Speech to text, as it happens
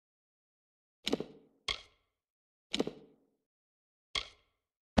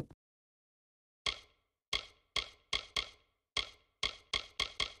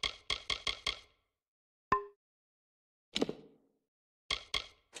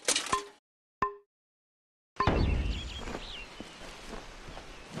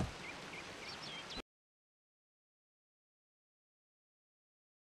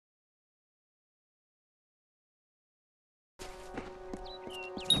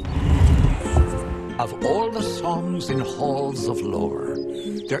Of all the songs in halls of lore,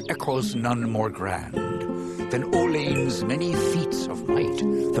 there echoes none more grand than Olane's many feats of might,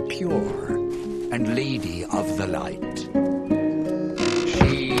 the pure and lady of the light.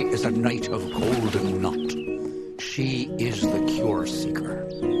 She is a knight of golden knot. She is the cure seeker,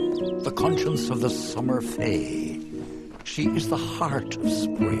 the conscience of the summer fae. She is the heart of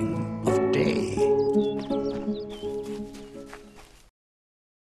spring, of day.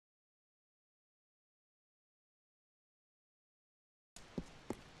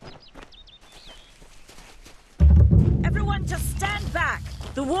 Everyone just stand back.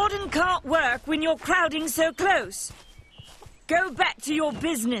 The warden can't work when you're crowding so close. Go back to your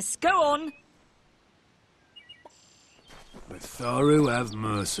business. Go on. Matharu have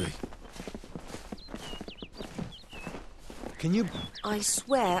mercy. Can you... I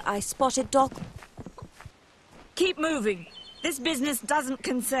swear I spotted Doc. Keep moving. This business doesn't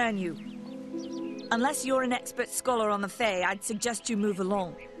concern you. Unless you're an expert scholar on the Fae, I'd suggest you move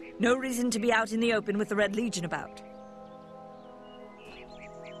along. No reason to be out in the open with the Red Legion about.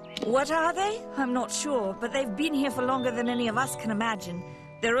 What are they? I'm not sure, but they've been here for longer than any of us can imagine.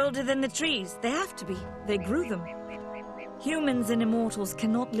 They're older than the trees. They have to be. They grew them. Humans and immortals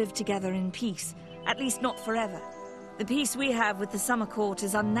cannot live together in peace, at least not forever. The peace we have with the Summer Court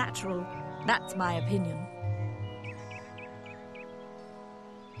is unnatural. That's my opinion.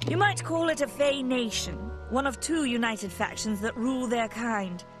 You might call it a Fae nation, one of two united factions that rule their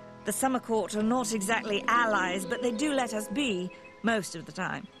kind. The Summer Court are not exactly allies, but they do let us be, most of the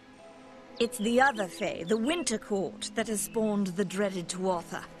time. It's the other Fae, the Winter Court, that has spawned the dreaded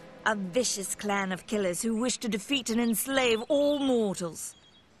Tuatha, a vicious clan of killers who wish to defeat and enslave all mortals.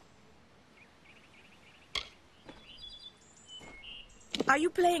 Are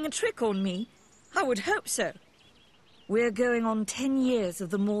you playing a trick on me? I would hope so. We're going on 10 years of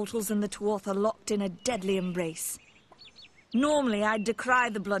the mortals and the Tuatha locked in a deadly embrace. Normally, I'd decry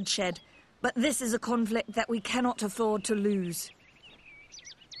the bloodshed, but this is a conflict that we cannot afford to lose.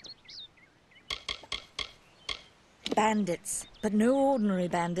 Bandits, but no ordinary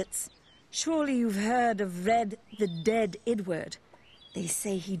bandits. Surely you've heard of Red the Dead Idward. They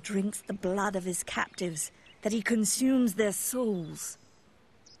say he drinks the blood of his captives, that he consumes their souls.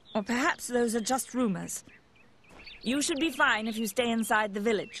 Or perhaps those are just rumors. You should be fine if you stay inside the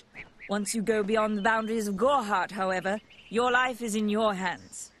village. Once you go beyond the boundaries of Gorhart, however, your life is in your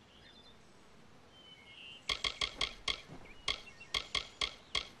hands.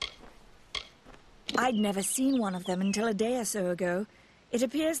 I'd never seen one of them until a day or so ago. It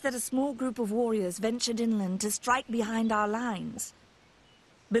appears that a small group of warriors ventured inland to strike behind our lines.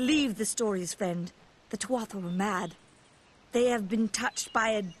 Believe the stories, friend. The Tuatha were mad. They have been touched by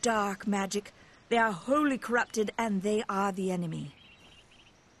a dark magic. They are wholly corrupted, and they are the enemy.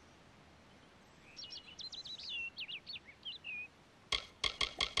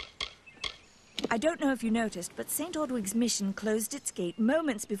 I don't know if you noticed, but St. Ordwig's mission closed its gate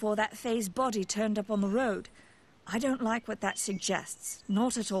moments before that Fae's body turned up on the road. I don't like what that suggests.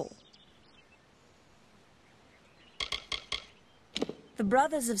 Not at all. The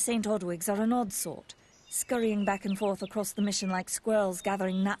Brothers of St. Ordwig's are an odd sort, scurrying back and forth across the mission like squirrels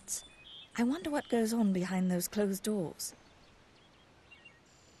gathering nuts. I wonder what goes on behind those closed doors.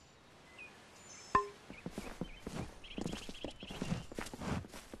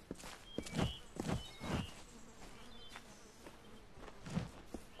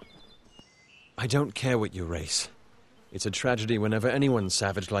 I don't care what you race. It's a tragedy whenever anyone's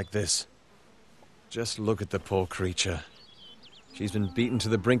savage like this. Just look at the poor creature. She's been beaten to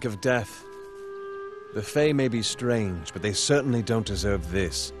the brink of death. The Fae may be strange, but they certainly don't deserve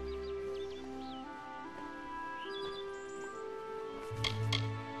this.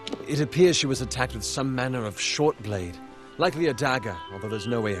 It appears she was attacked with some manner of short blade, likely a dagger, although there's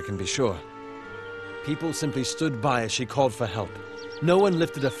no way I can be sure. People simply stood by as she called for help. No one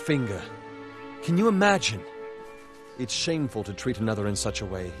lifted a finger. Can you imagine? It's shameful to treat another in such a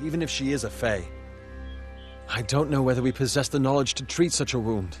way, even if she is a Fae. I don't know whether we possess the knowledge to treat such a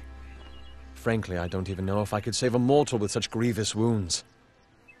wound. Frankly, I don't even know if I could save a mortal with such grievous wounds.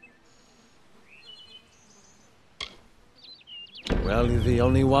 Well, you're the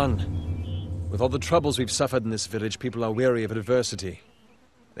only one. With all the troubles we've suffered in this village, people are weary of adversity.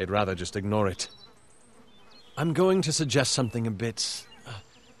 They'd rather just ignore it. I'm going to suggest something a bit...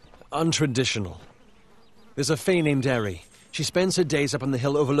 untraditional. There's a Fae named Eri. She spends her days up on the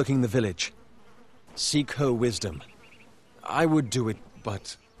hill overlooking the village. Seek her wisdom. I would do it,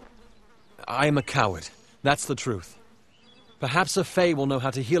 but... I'm a coward. That's the truth. Perhaps a Fae will know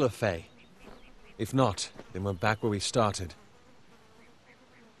how to heal a Fae. If not, then we're back where we started.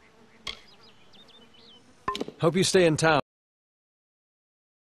 Hope you stay in town.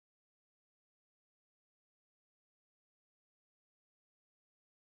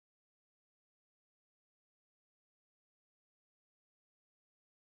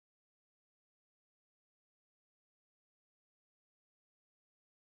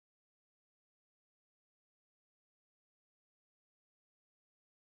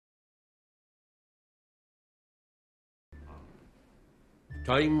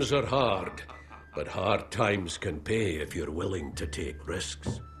 Times are hard, but hard times can pay if you're willing to take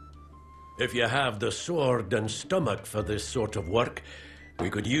risks. If you have the sword and stomach for this sort of work, we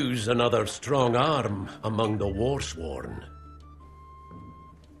could use another strong arm among the warsworn.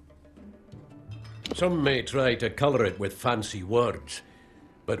 Some may try to color it with fancy words,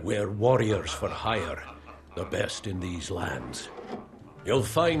 but we're warriors for hire, the best in these lands. You'll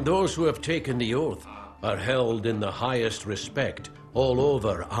find those who have taken the oath are held in the highest respect all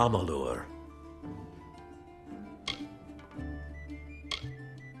over Amalur.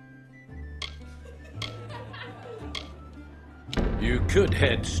 You could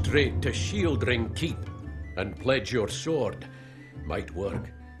head straight to Shieldring Keep and pledge your sword. Might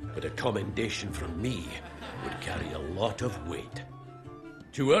work, but a commendation from me would carry a lot of weight.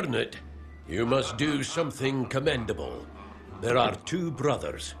 To earn it, you must do something commendable. There are two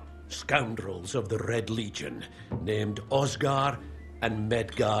brothers, scoundrels of the Red Legion, named Osgar and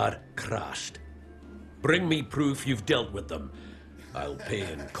Medgar Krast. Bring me proof you've dealt with them. I'll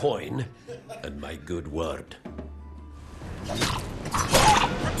pay in coin and my good word.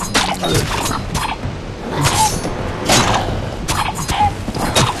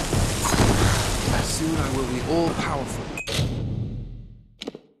 Soon I will be all-powerful.